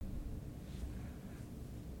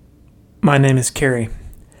My name is Carrie,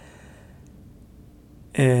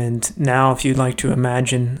 and now if you'd like to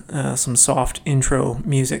imagine some soft intro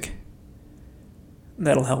music,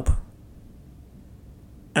 that'll help.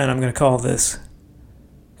 And I'm going to call this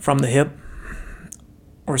From the Hip,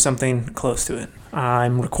 or something close to it.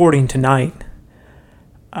 I'm recording tonight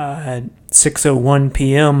at 6:01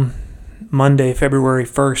 p.m., Monday, February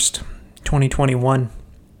 1st, 2021,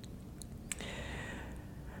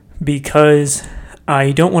 because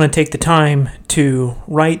I don't want to take the time to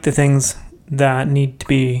write the things that need to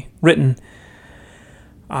be written.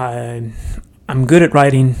 I'm good at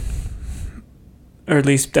writing, or at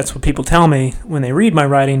least that's what people tell me when they read my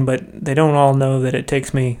writing, but they don't all know that it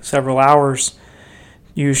takes me several hours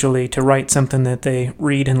usually to write something that they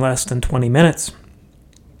read in less than 20 minutes.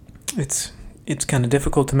 It's kind of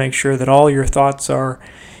difficult to make sure that all your thoughts are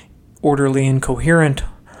orderly and coherent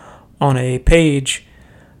on a page.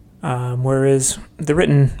 Whereas the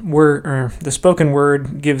written word or the spoken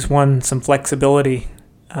word gives one some flexibility,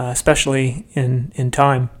 especially in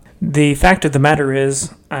time. The fact of the matter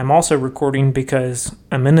is, I'm also recording because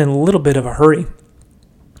I'm in a little bit of a hurry.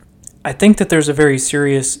 I think that there's a very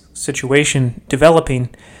serious situation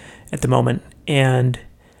developing at the moment, and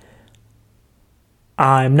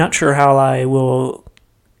I'm not sure how I will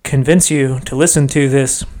convince you to listen to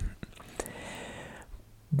this,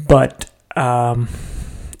 but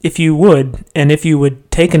if you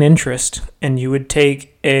would take an interest and you would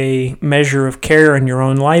take a measure of care in your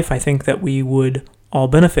own life, I think that we would all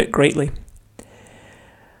benefit greatly.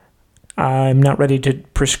 I'm not ready to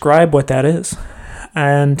prescribe what that is.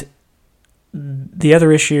 And the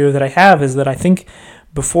other issue that I have is that I think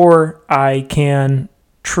before I can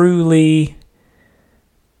truly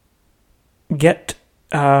get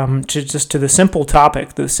to the simple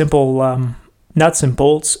topic, the simple nuts and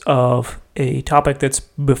bolts of a topic that's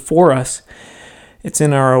before us, it's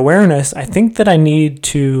in our awareness, I think that I need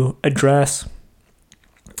to address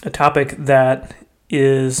a topic that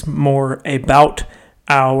is more about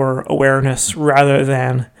our awareness rather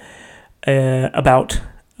than about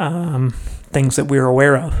things that we're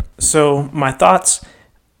aware of. So my thoughts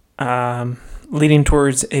leading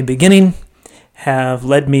towards a beginning have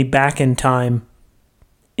led me back in time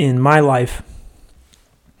in my life.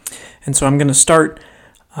 And so I'm going to start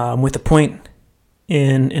with a point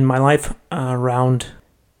in my life around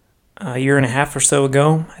a year and a half or so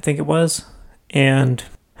ago, I think it was, and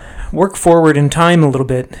work forward in time a little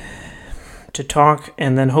bit to talk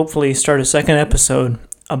and then hopefully start a second episode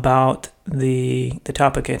about the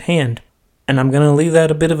topic at hand. And I'm going to leave that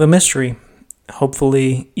a bit of a mystery.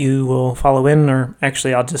 Hopefully you will follow in, or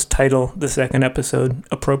actually I'll just title the second episode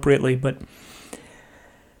appropriately, but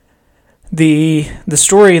the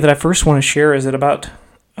story that I first want to share is that about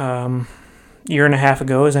a year and a half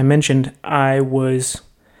ago, as I mentioned, I was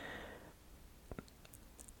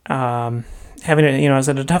I was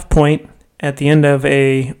at a tough point at the end of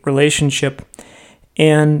a relationship,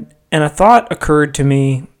 and a thought occurred to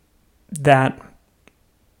me that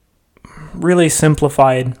really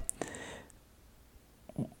simplified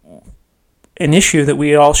an issue that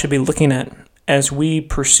we all should be looking at as we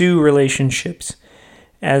pursue relationships,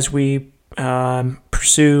 as we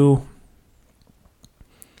pursue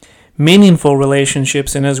meaningful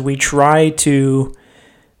relationships, and as we try to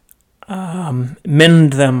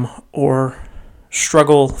mend them or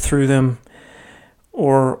struggle through them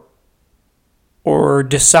or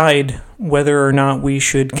decide whether or not we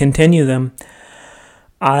should continue them.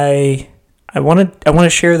 I want to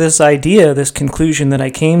share this idea, this conclusion that I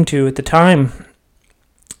came to at the time,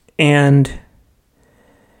 and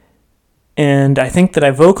I think that I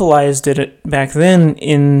vocalized it back then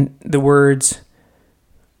in the words,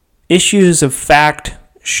 issues of fact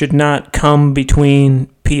should not come between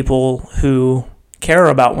people who care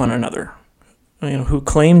about one another, who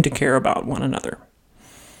claim to care about one another.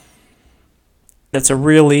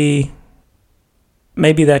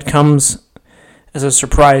 Maybe that comes as a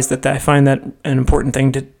surprise that I find that an important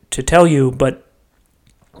thing to tell you, but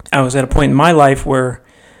I was at a point in my life where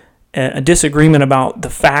a disagreement about the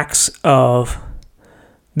facts of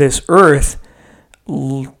this earth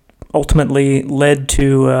ultimately led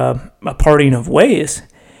to a parting of ways,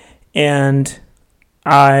 and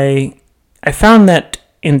I found that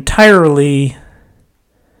entirely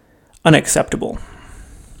unacceptable.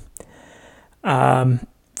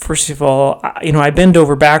 First of all, I bend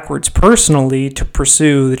over backwards personally to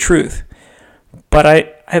pursue the truth, but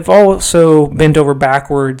I've also bent over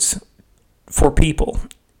backwards for people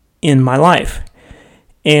in my life,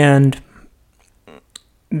 and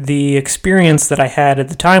the experience that I had at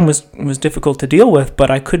the time was difficult to deal with,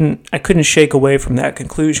 but I couldn't shake away from that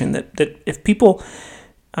conclusion that if people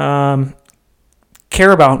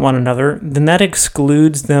care about one another, then that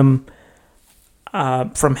excludes them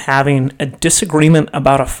from having a disagreement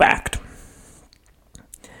about a fact.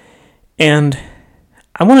 And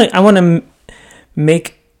I want to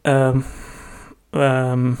make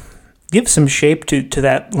give some shape to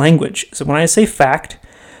that language. So when I say fact,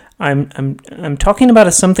 I'm talking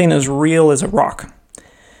about something as real as a rock.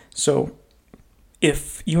 So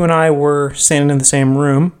if you and I were standing in the same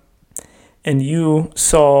room, and you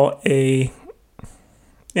saw and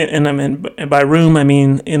by room I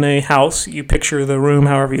mean in a house. You picture the room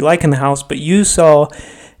however you like in the house, but you saw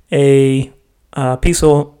a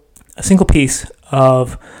single piece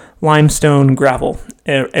of limestone gravel,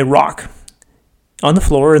 a rock, on the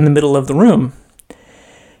floor in the middle of the room.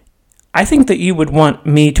 I think that you would want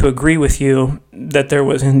me to agree with you that there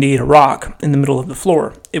was indeed a rock in the middle of the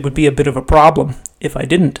floor. It would be a bit of a problem if I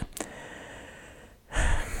didn't.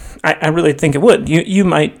 I really think it would. You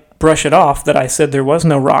might brush it off that I said there was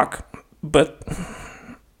no rock, but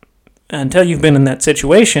until you've been in that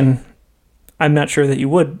situation, I'm not sure that you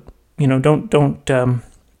would. Don't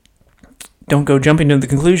go jumping to the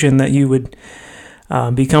conclusion that you would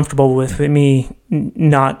be comfortable with me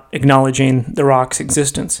not acknowledging the rock's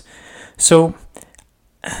existence. So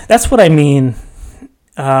that's what I mean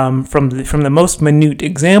from the most minute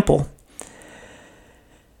example.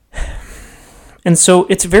 And so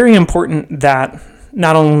it's very important that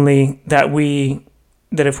not only that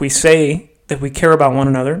if we say that we care about one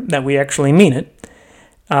another, that we actually mean it,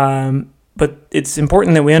 but it's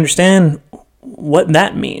important that we understand what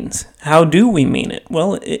that means. How do we mean it?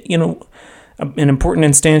 Well, an important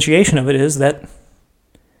instantiation of it is that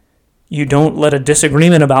you don't let a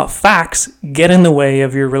disagreement about facts get in the way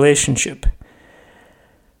of your relationship.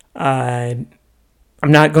 I'm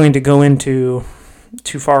not going to go into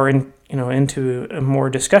too far into a more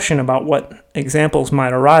discussion about what examples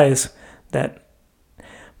might arise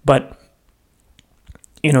but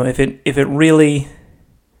if it really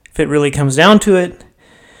comes down to it,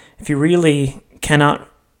 if you really cannot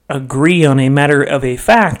agree on a matter of a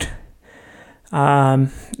fact,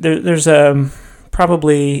 there's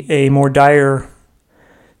probably a more dire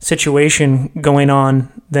situation going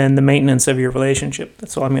on than the maintenance of your relationship.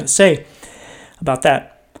 That's all I'm going to say about that.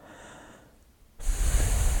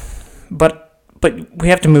 But we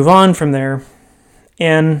have to move on from there.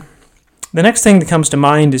 And the next thing that comes to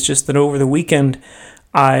mind is just that over the weekend,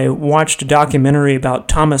 I watched a documentary about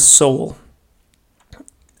Thomas Sowell.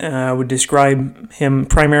 I would describe him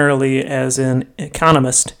primarily as an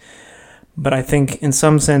economist, but I think in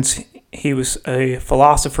some sense he was a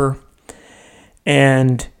philosopher,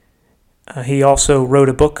 and he also wrote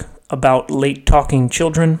a book about late talking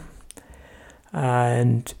children,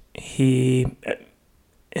 and he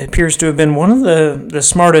appears to have been one of the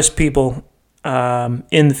smartest people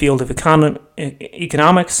in the field of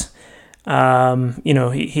economics.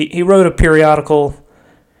 He wrote a periodical,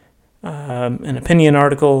 an opinion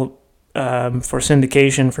article for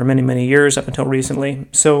syndication for many, many years up until recently.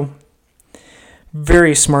 So,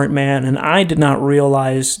 very smart man, and I did not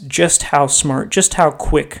realize just how smart, just how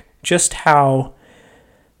quick, just how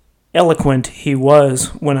eloquent he was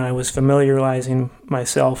when I was familiarizing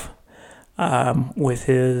myself with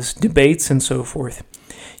his debates and so forth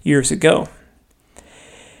years ago.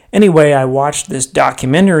 Anyway, I watched this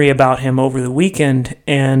documentary about him over the weekend,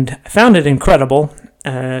 and I found it incredible.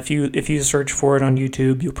 If you search for it on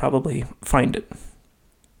YouTube, you'll probably find it.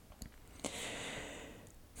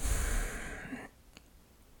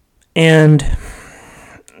 And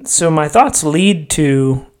so my thoughts lead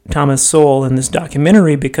to Thomas Sowell in this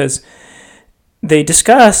documentary because they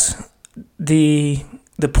discuss the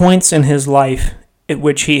points in his life at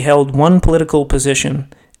which he held one political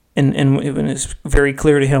position, and it is very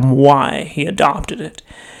clear to him why he adopted it,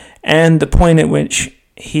 and the point at which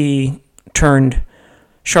he turned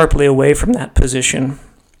sharply away from that position.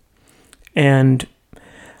 And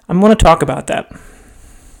I want to talk about that.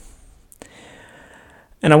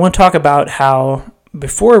 And I want to talk about how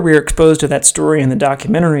before we were exposed to that story in the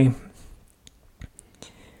documentary,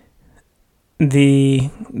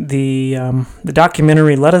 the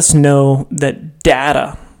documentary let us know that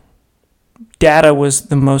data was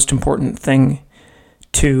the most important thing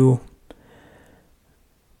to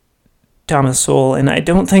Thomas Sowell, and I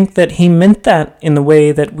don't think that he meant that in the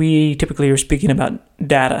way that we typically are speaking about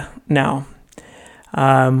data now.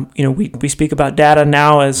 We speak about data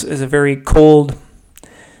now as a very cold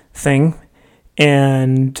thing,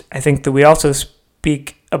 and I think that we also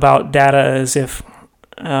speak about data as if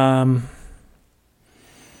I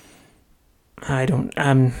don't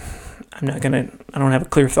have a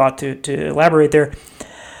clear thought to elaborate there.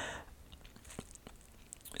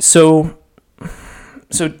 So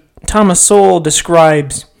Thomas Sowell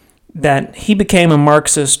describes that he became a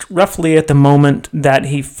Marxist roughly at the moment that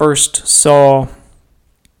he first saw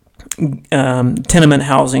tenement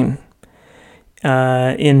housing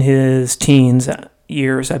in his teens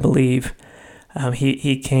years, I believe.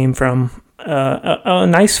 He came from a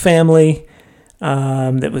nice family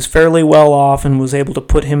that was fairly well off and was able to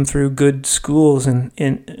put him through good schools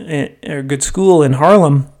good school in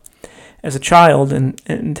Harlem as a child,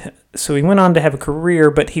 and so he went on to have a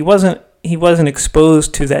career, but he wasn't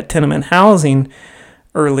exposed to that tenement housing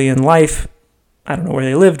early in life. I don't know where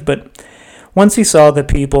they lived, but once he saw the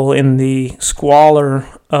people in the squalor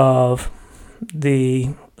of the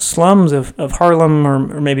slums of Harlem,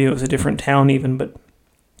 or maybe it was a different town even, but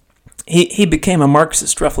he became a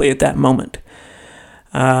Marxist roughly at that moment.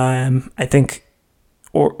 I think,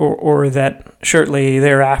 or that shortly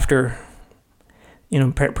thereafter,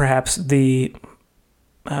 perhaps the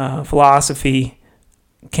philosophy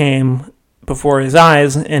came before his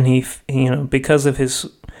eyes, and he because of his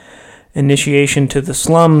initiation to the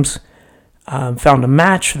slums, found a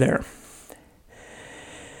match there.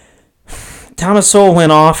 Thomas Sowell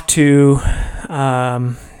went off to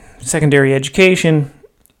secondary education,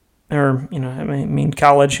 or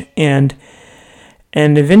college, and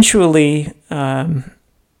eventually,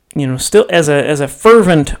 still as a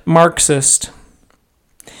fervent Marxist,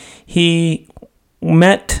 he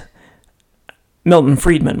met Milton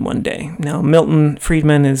Friedman one day. Now, Milton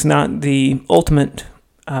Friedman is not the ultimate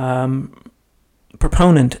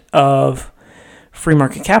proponent of free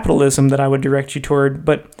market capitalism that I would direct you toward,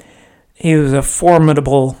 but he was a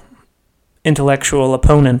formidable intellectual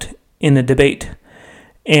opponent in the debate.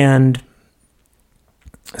 And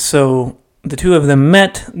so the two of them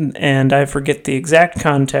met, and I forget the exact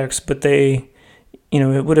context, but they,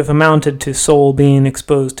 it would have amounted to Sowell being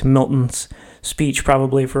exposed to Milton's speech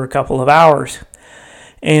probably for a couple of hours.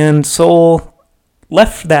 And Sowell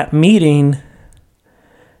left that meeting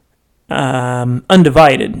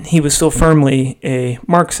undivided. He was still firmly a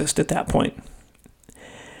Marxist at that point.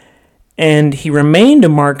 And he remained a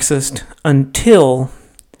Marxist until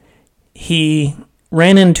he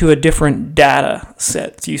ran into a different data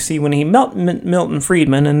set. So you see, when he met Milton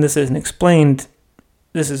Friedman, and this isn't explained,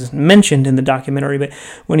 this is mentioned in the documentary, but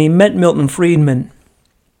when he met Milton Friedman,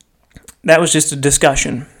 that was just a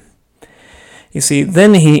discussion. You see,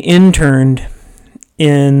 then he interned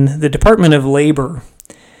in the Department of Labor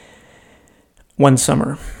one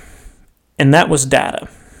summer, and that was data.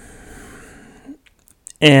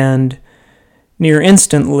 And near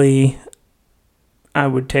instantly, I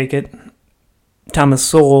would take it, Thomas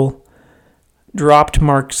Sowell dropped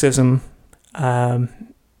Marxism.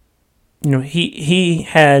 He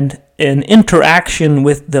had an interaction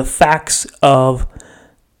with the facts of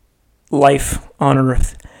life on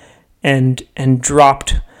Earth, and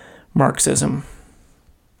dropped Marxism.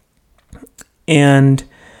 And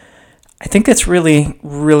I think that's really,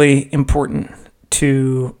 really important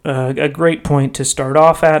to a great point to start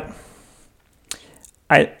off at.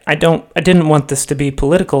 I didn't want this to be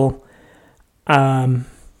political.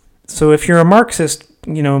 So if you're a Marxist,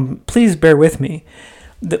 please bear with me.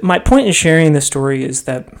 My point in sharing this story is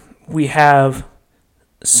that we have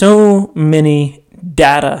so many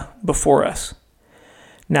data before us.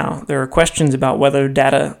 Now, there are questions about whether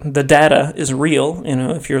the data is real.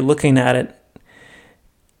 If you're looking at it,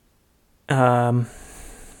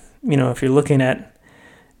 if you're looking at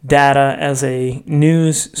data as a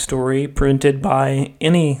news story printed by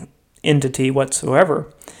any entity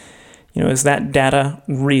whatsoever, is that data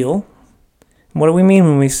real? What do we mean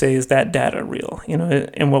when we say, is that data real?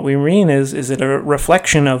 And what we mean is it a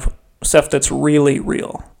reflection of stuff that's really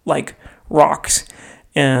real, like rocks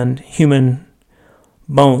and human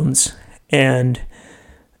bones and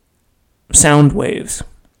sound waves?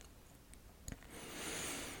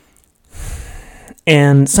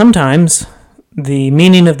 And sometimes the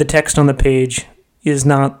meaning of the text on the page is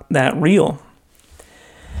not that real.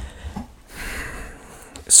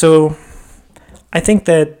 So I think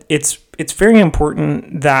that it's very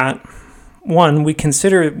important that, one, we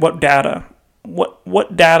consider what data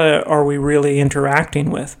are we really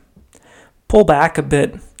interacting with. Pull back a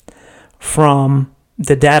bit from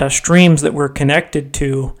the data streams that we're connected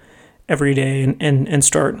to every day and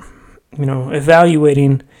start,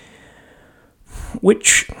 evaluating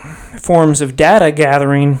which forms of data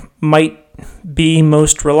gathering might be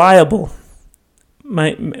most reliable,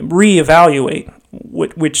 might reevaluate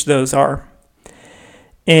which those are.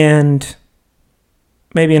 And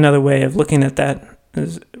maybe another way of looking at that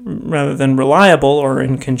is, rather than reliable or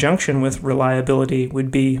in conjunction with reliability,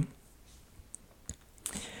 would be,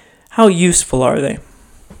 how useful are they?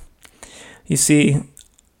 You see,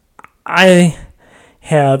 I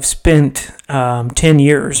have spent 10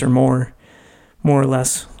 years or more or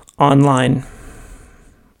less, online,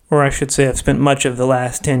 or I should say I've spent much of the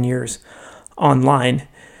last 10 years online.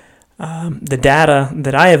 The data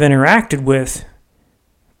that I have interacted with,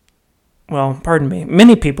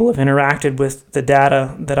 many people have interacted with the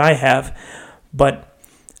data that I have, but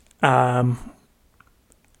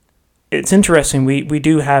it's interesting. We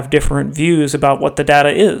do have different views about what the data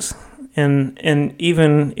is. And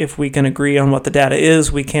even if we can agree on what the data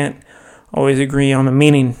is, we can't always agree on the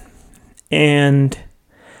meaning. And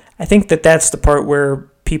I think that that's the part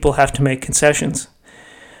where people have to make concessions.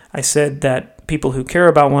 I said that people who care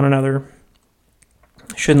about one another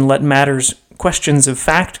shouldn't let questions of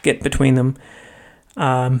fact get between them.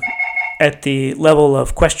 At the level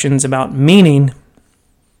of questions about meaning,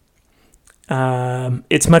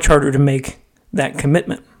 it's much harder to make that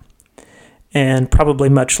commitment, and probably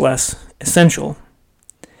much less essential.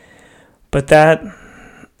 But that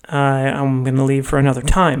I'm going to leave for another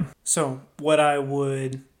time. So what I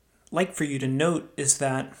would like for you to note is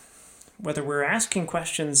that whether we're asking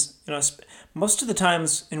questions, most of the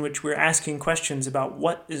times in which we're asking questions about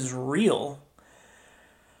what is real,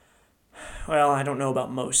 well, I don't know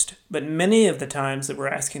about most, but many of the times that we're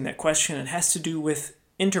asking that question, it has to do with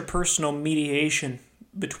interpersonal mediation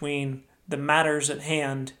between the matters at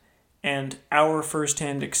hand and our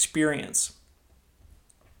firsthand experience.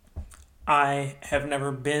 I have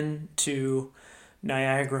never been to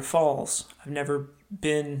Niagara Falls. I've never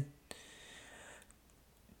been,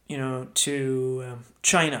 to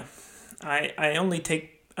China. I only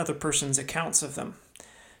take other person's accounts of them.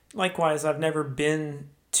 Likewise, I've never been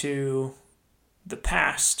to the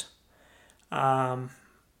past beyond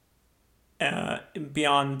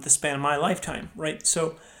the span of my lifetime, right?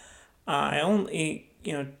 So I only,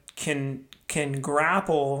 can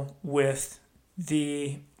grapple with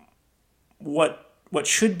what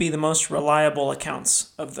should be the most reliable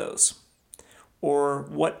accounts of those, or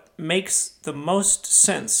what makes the most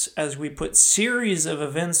sense as we put series of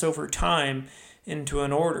events over time into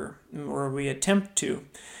an order, or we attempt to.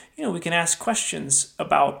 We can ask questions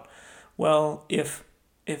about, well, if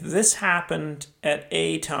this happened at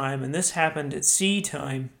A time and this happened at C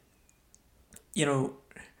time,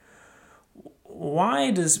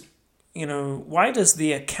 why does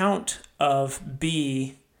the account of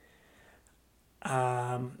B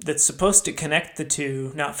that's supposed to connect the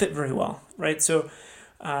two not fit very well, right? So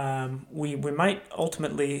we might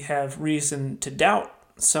ultimately have reason to doubt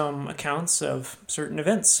some accounts of certain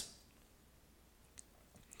events.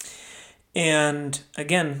 And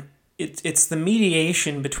again, it's the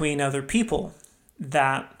mediation between other people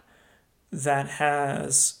that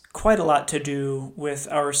has quite a lot to do with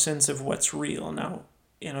our sense of what's real. Now,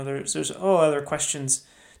 there's other questions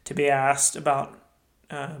to be asked about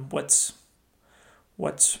what's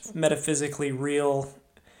metaphysically real,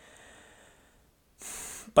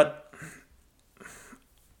 but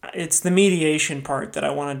it's the mediation part that I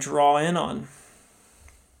want to draw in on.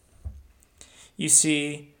 You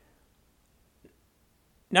see,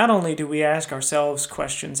 not only do we ask ourselves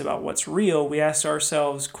questions about what's real, we ask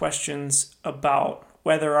ourselves questions about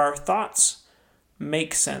whether our thoughts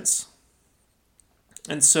make sense.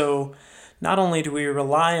 And so not only do we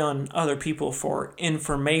rely on other people for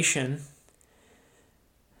information,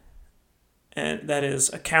 and that is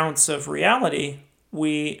accounts of reality,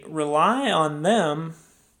 we rely on them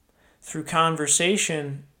through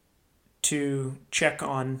conversation to check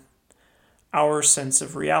on our sense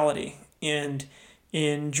of reality. And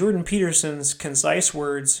in Jordan Peterson's concise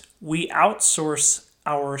words, we outsource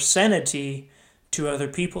our sanity to other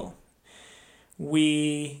people.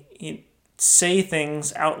 We say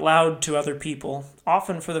things out loud to other people,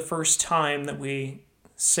 often for the first time that we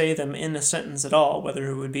say them in a sentence at all, whether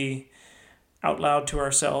it would be out loud to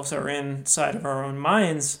ourselves or inside of our own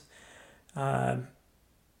minds.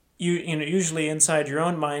 Usually inside your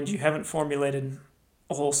own mind, you haven't formulated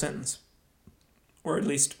a whole sentence, or at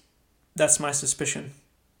least that's my suspicion.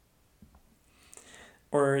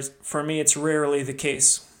 Or for me, it's rarely the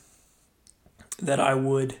case that I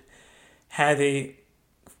would have a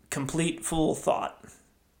complete, full thought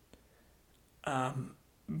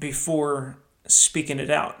before speaking it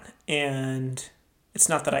out. And it's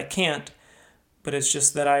not that I can't, but it's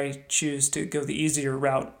just that I choose to go the easier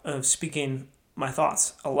route of speaking my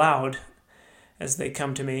thoughts aloud as they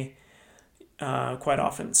come to me quite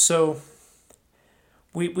often. So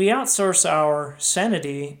we outsource our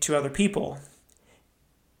sanity to other people.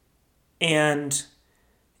 And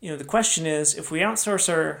the question is, if we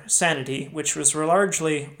outsource our sanity, which was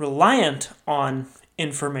largely reliant on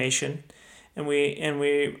information, and we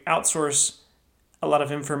outsource a lot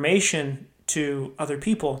of information to other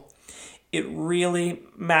people, it really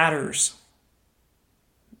matters.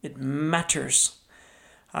 It matters.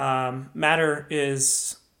 Matter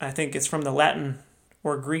is, I think it's from the Latin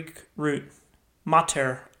or Greek root,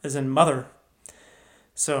 mater, as in mother.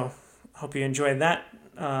 So, hope you enjoyed that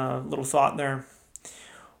little thought there.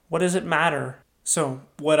 What does it matter? So,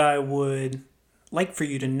 what I would like for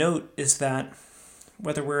you to note is that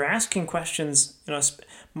whether we're asking questions,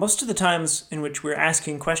 most of the times in which we're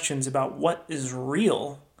asking questions about what is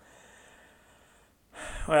real,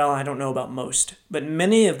 well, I don't know about most, but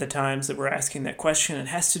many of the times that we're asking that question, it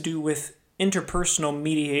has to do with interpersonal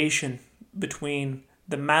mediation between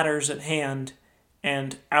the matters at hand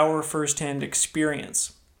and our firsthand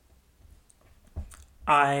experience.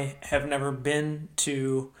 I have never been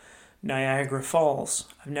to Niagara Falls.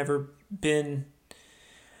 I've never been,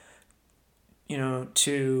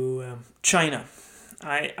 to China.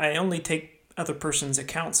 I only take other person's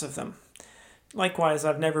accounts of them. Likewise,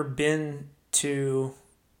 I've never been to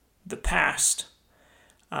the past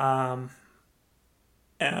beyond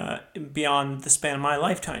the span of my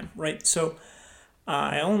lifetime, right? So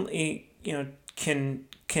I only, can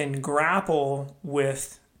grapple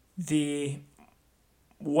with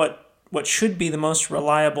what should be the most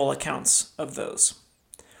reliable accounts of those,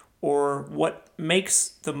 or what makes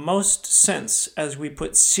the most sense as we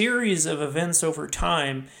put series of events over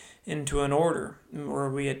time into an order, or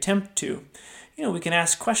we attempt to. We can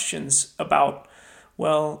ask questions about,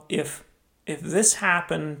 well, if this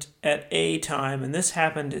happened at A time and this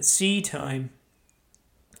happened at C time,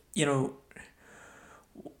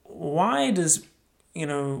 why does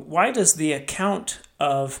the account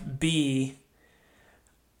of B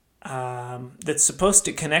that's supposed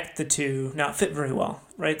to connect the two not fit very well,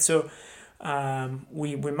 right? So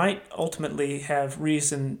we might ultimately have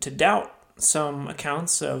reason to doubt some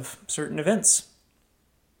accounts of certain events.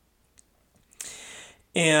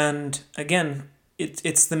 And again,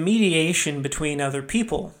 it's the mediation between other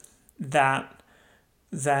people that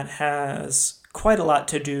has quite a lot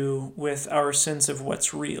to do with our sense of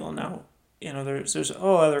what's real. Now, there's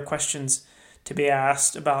other questions to be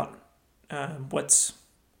asked about what's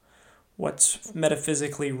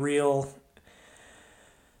metaphysically real,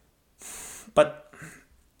 but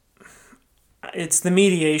it's the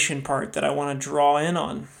mediation part that I want to draw in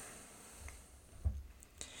on.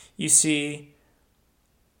 You see,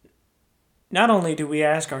 not only do we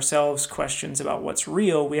ask ourselves questions about what's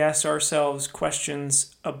real, we ask ourselves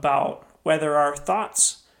questions about whether our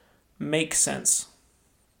thoughts make sense.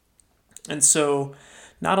 And so,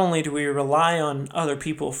 not only do we rely on other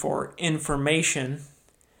people for information,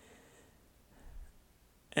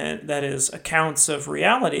 and that is accounts of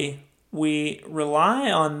reality, we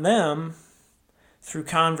rely on them through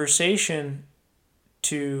conversation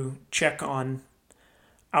to check on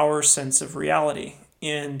our sense of reality.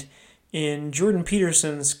 And in Jordan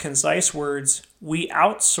Peterson's concise words, we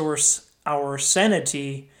outsource our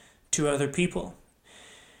sanity to other people.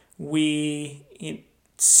 We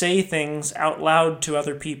say things out loud to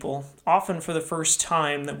other people, often for the first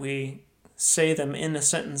time that we say them in a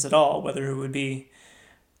sentence at all, whether it would be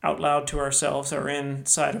out loud to ourselves or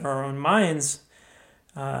inside of our own minds.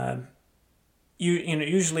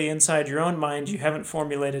 Usually inside your own mind, you haven't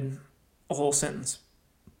formulated a whole sentence,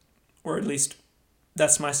 or at least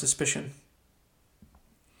that's my suspicion.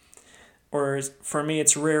 Or for me,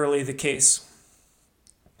 it's rarely the case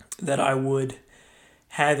that I would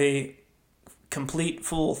have a complete,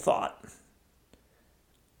 full thought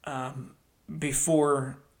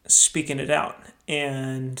before speaking it out.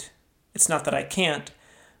 And it's not that I can't,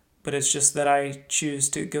 but it's just that I choose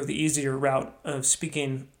to go the easier route of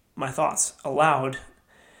speaking my thoughts aloud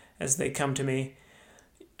as they come to me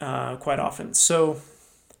quite often. So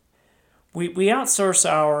we outsource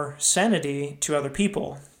our sanity to other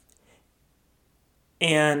people.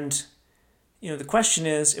 And the question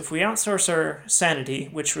is, if we outsource our sanity,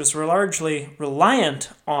 which was largely reliant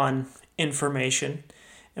on information,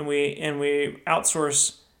 and we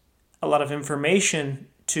outsource a lot of information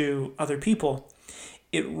to other people,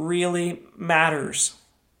 it really matters.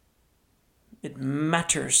 It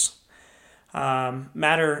matters.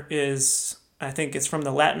 Matter is, I think it's from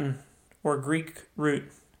the Latin or Greek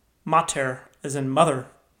root, mater, as in mother.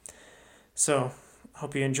 So,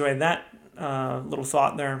 hope you enjoyed that little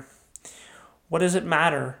thought there. What does it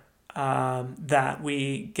matter that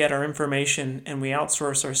we get our information and we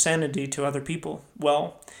outsource our sanity to other people?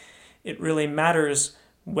 Well, it really matters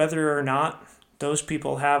whether or not those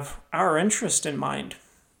people have our interest in mind.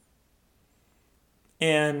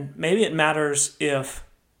 And maybe it matters if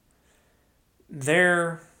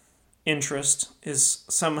their interest is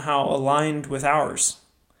somehow aligned with ours,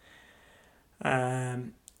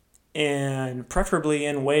 and preferably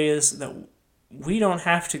in ways that we don't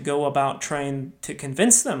have to go about trying to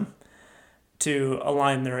convince them to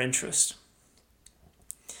align their interest.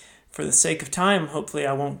 For the sake of time, hopefully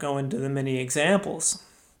I won't go into the many examples,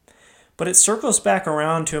 but it circles back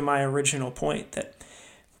around to my original point that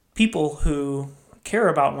people who care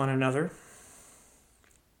about one another,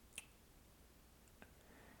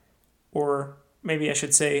 or maybe I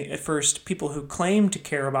should say at first, people who claim to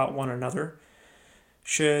care about one another,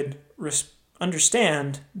 should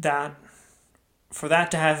understand that for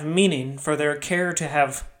that to have meaning, for their care to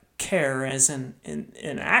have care as in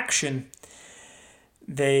action,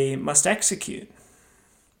 they must execute.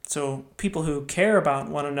 So people who care about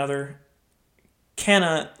one another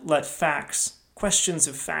cannot let questions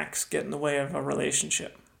of facts get in the way of a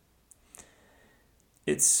relationship.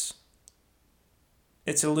 It's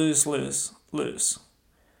a lose-lose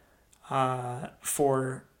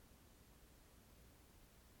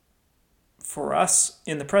for us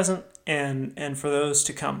in the present and for those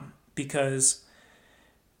to come, because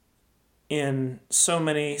in so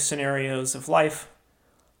many scenarios of life,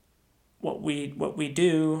 what we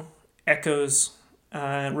do echoes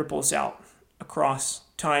and ripples out across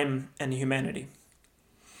time and humanity.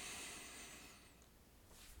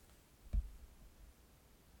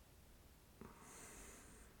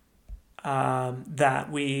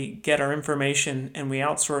 That we get our information and we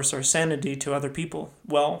outsource our sanity to other people.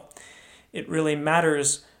 Well, it really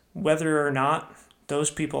matters whether or not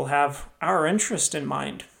those people have our interest in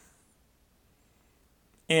mind.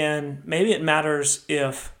 And maybe it matters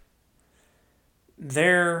if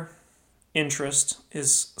their interest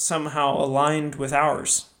is somehow aligned with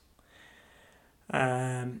ours.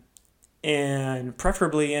 And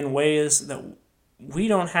preferably in ways that we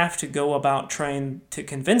don't have to go about trying to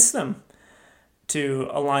convince them to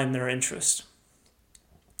align their interest.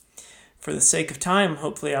 For the sake of time,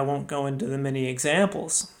 hopefully I won't go into the many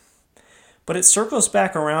examples, but it circles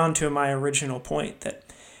back around to my original point that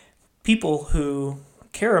people who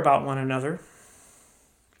care about one another,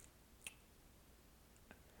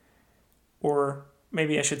 or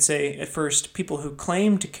maybe I should say at first, people who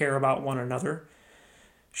claim to care about one another,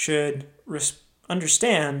 should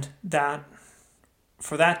understand that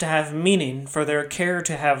for that to have meaning, for their care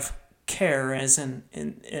to have care as in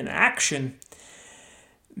action,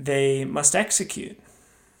 they must execute.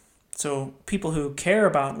 So people who care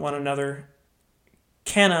about one another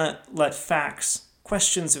cannot let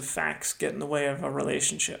questions of facts get in the way of a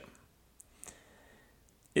relationship.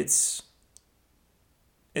 It's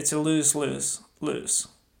a lose-lose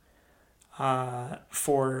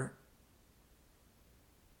for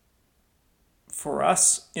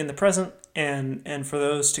us in the present and for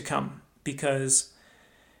those to come, because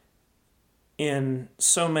in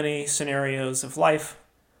so many scenarios of life,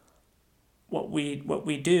 what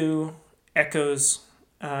we do echoes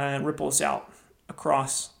and ripples out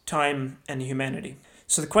across time and humanity.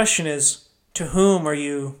 So the question is, to whom are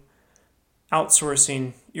you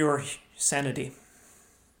outsourcing your sanity?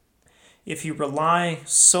 If you rely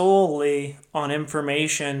solely on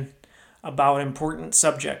information about important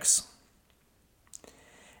subjects,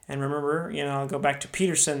 and remember, I'll go back to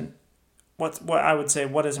Peterson. What I would say,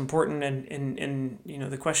 what is important, and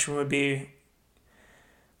the question would be,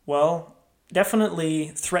 well, definitely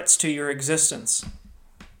threats to your existence.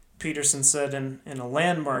 Peterson said in a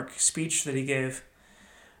landmark speech that he gave,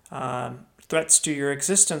 threats to your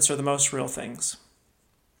existence are the most real things.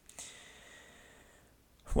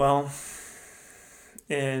 Well,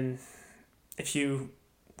 and if you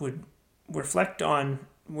would reflect on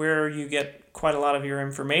where you get quite a lot of your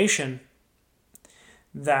information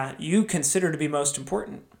that you consider to be most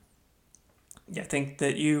important, I think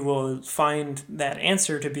that you will find that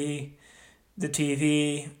answer to be the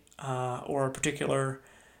TV or a particular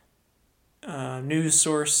news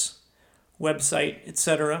source, website,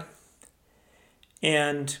 etc.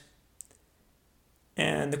 And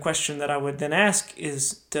the question that I would then ask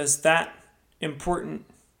is, does that important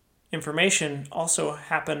information also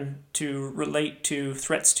happen to relate to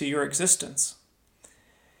threats to your existence?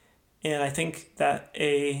 And I think that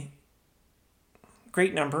a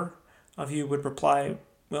great number of you would reply,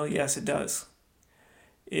 well, yes, it does.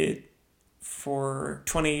 For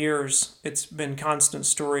 20 years, it's been constant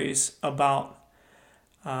stories about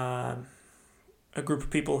a group of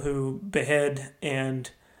people who behead and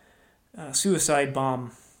suicide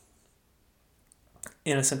bomb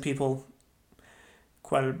innocent people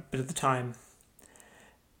quite a bit of the time.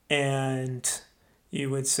 And you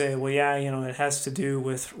would say, well, yeah, it has to do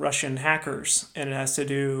with Russian hackers, and it has to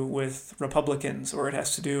do with Republicans, or it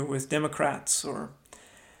has to do with Democrats, or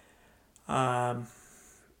um,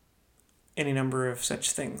 any number of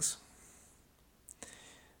such things.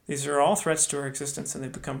 These are all threats to our existence, and they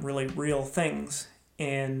become really real things.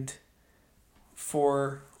 And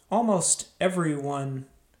for almost everyone,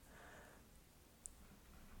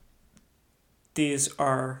 these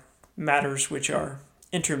are matters which are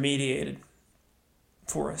intermediated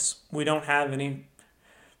for us. We don't have any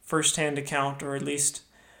first-hand account, or at least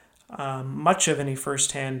much of any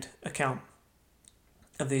first-hand account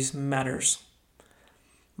of these matters.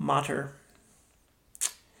 Matter.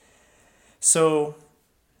 So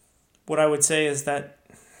what I would say is that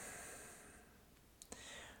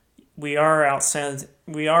we are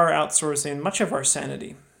outsourcing much of our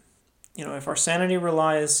sanity. If our sanity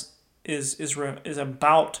is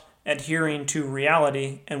about adhering to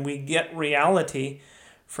reality, and we get reality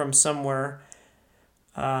from somewhere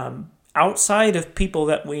outside of people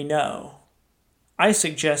that we know, I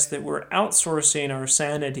suggest that we're outsourcing our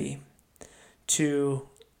sanity to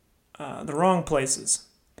the wrong places.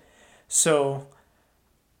 So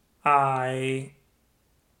that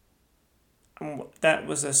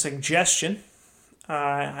was a suggestion.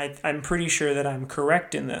 I'm pretty sure that I'm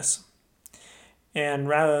correct in this. And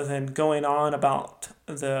rather than going on about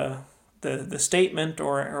the statement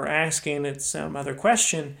or asking it some other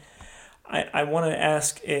question, I want to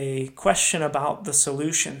ask a question about the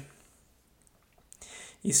solution.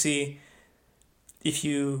 You see, if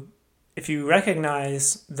you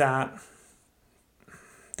recognize that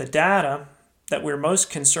the data that we're most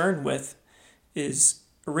concerned with is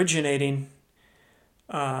originating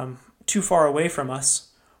too far away from us,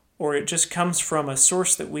 or it just comes from a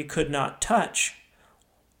source that we could not touch,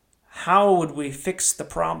 how would we fix the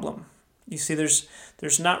problem? You see, there's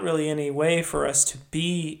not really any way for us to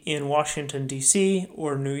be in Washington, D.C.,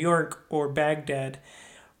 or New York, or Baghdad,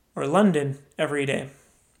 or London every day.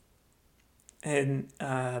 And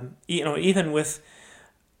even with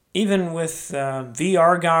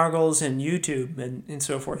VR goggles and YouTube and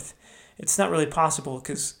so forth, it's not really possible,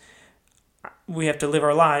 because we have to live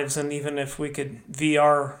our lives. And even if we could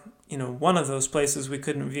VR, one of those places, we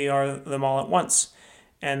couldn't VR them all at once.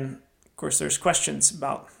 And of course, there's questions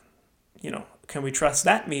about, can we trust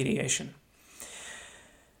that mediation?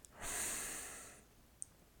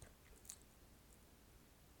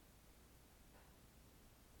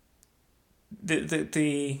 That's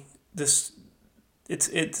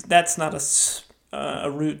not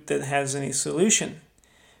a route that has any solution.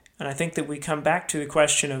 And I think that we come back to the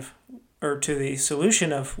question of, or to the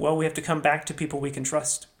solution of, well, we have to come back to people we can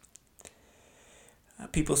trust.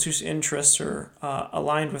 People whose interests are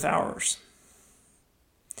aligned with ours.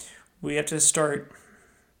 We have to start.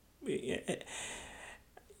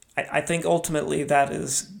 I think ultimately that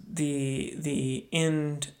is the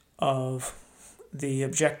end of the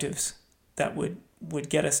objectives that would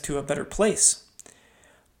get us to a better place.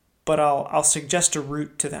 But I'll suggest a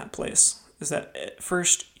route to that place. Is that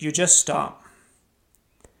first you just stop.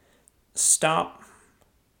 Stop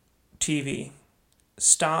TV.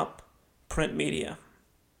 Stop print media.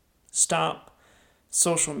 Stop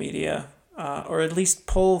social media, or at least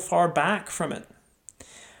pull far back from it.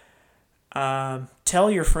 Tell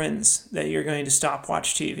your friends that you're going to stop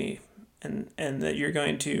watch TV, and that you're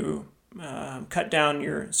going to cut down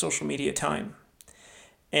your social media time,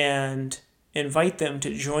 and invite them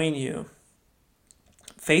to join you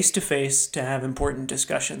face to face to have important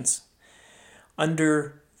discussions,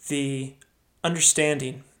 under the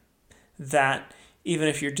understanding that even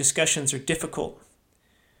if your discussions are difficult,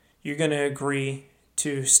 you're going to agree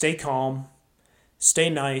to stay calm,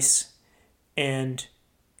 stay nice, and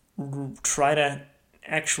try to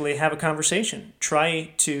actually have a conversation.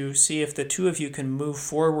 Try to see if the two of you can move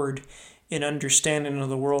forward in understanding of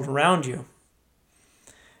the world around you.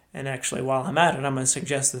 And actually, while I'm at it, I'm going to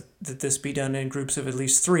suggest that this be done in groups of at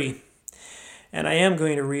least 3. And I am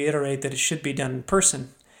going to reiterate that it should be done in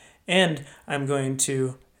person. And I'm going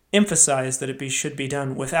to emphasize that it should be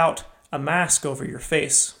done without a mask over your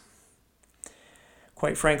face.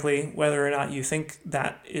 Quite frankly, whether or not you think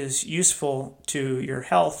that is useful to your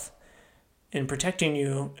health in protecting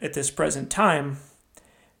you at this present time,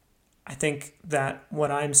 I think that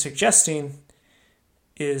what I'm suggesting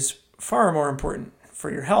is far more important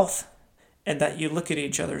for your health, and that you look at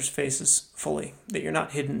each other's faces fully, that you're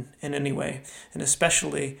not hidden in any way, and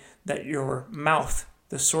especially that your mouth,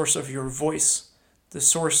 the source of your voice, the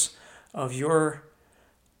source of your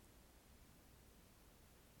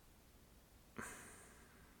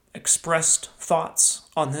expressed thoughts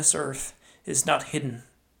on this earth, is not hidden.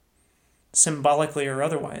 symbolically or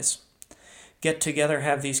otherwise, get together,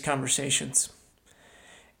 have these conversations,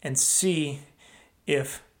 and see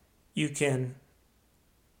if you can,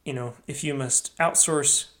 if you must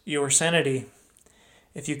outsource your sanity,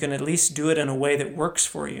 if you can at least do it in a way that works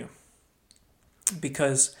for you.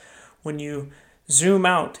 Because when you zoom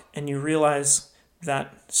out and you realize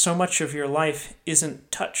that so much of your life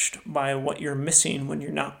isn't touched by what you're missing when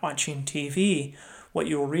you're not watching TV, what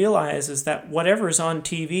you'll realize is that whatever's on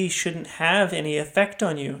TV shouldn't have any effect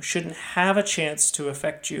on you, shouldn't have a chance to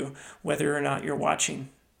affect you whether or not you're watching.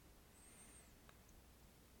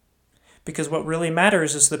 Because what really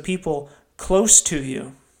matters is the people close to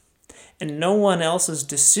you, and no one else's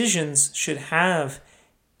decisions should have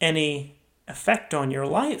any effect on your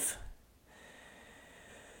life.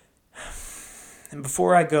 And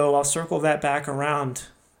before I go, I'll circle that back around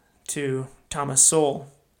to Thomas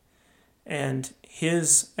Sowell and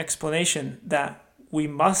his explanation that we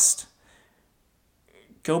must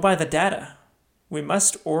go by the data. We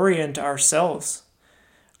must orient ourselves,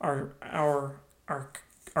 our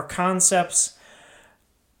concepts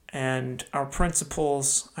and our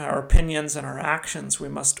principles, our opinions and our actions. We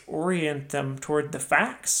must orient them toward the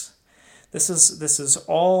facts. This is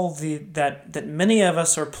all that many of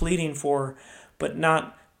us are pleading for, but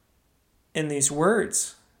not in these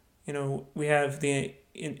words. We have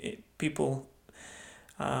people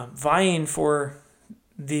vying for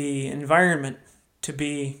the environment to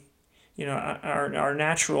be, our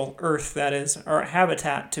natural earth, that is, our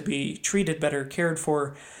habitat, to be treated better, cared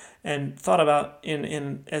for, and thought about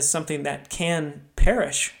in as something that can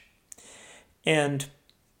perish. And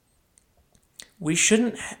we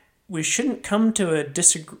shouldn't come to a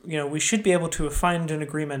we should be able to find an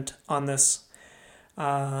agreement on this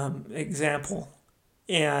example,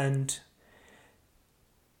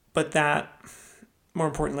 but that, more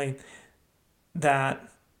importantly, that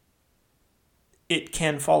it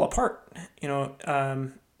can fall apart.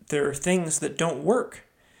 There are things that don't work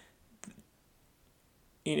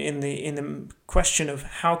in the question of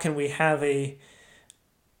how can we have a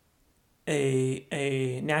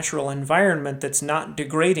natural environment that's not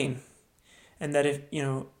degrading, and that if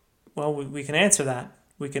we can answer that.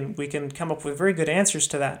 We can come up with very good answers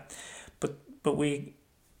to that, but we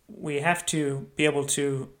have to be able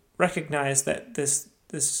to recognize that this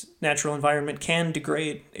natural environment can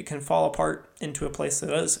degrade. It can fall apart into a place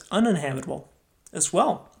that is uninhabitable as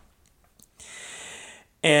well,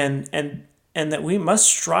 and that we must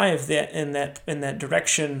strive in that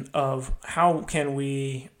direction of how can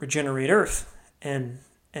we regenerate Earth and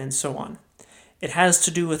so on. It has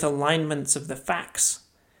to do with alignments of the facts.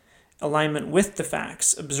 Alignment with the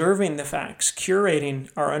facts, observing the facts, curating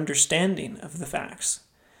our understanding of the facts.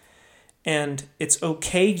 And it's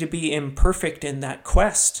okay to be imperfect in that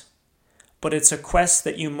quest, but it's a quest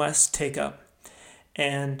that you must take up.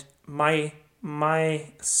 And my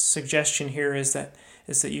suggestion here is that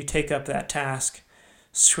you take up that task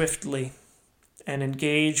swiftly and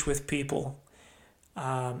engage with people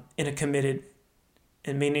in a committed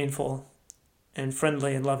and meaningful and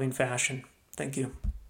friendly and loving fashion. Thank you.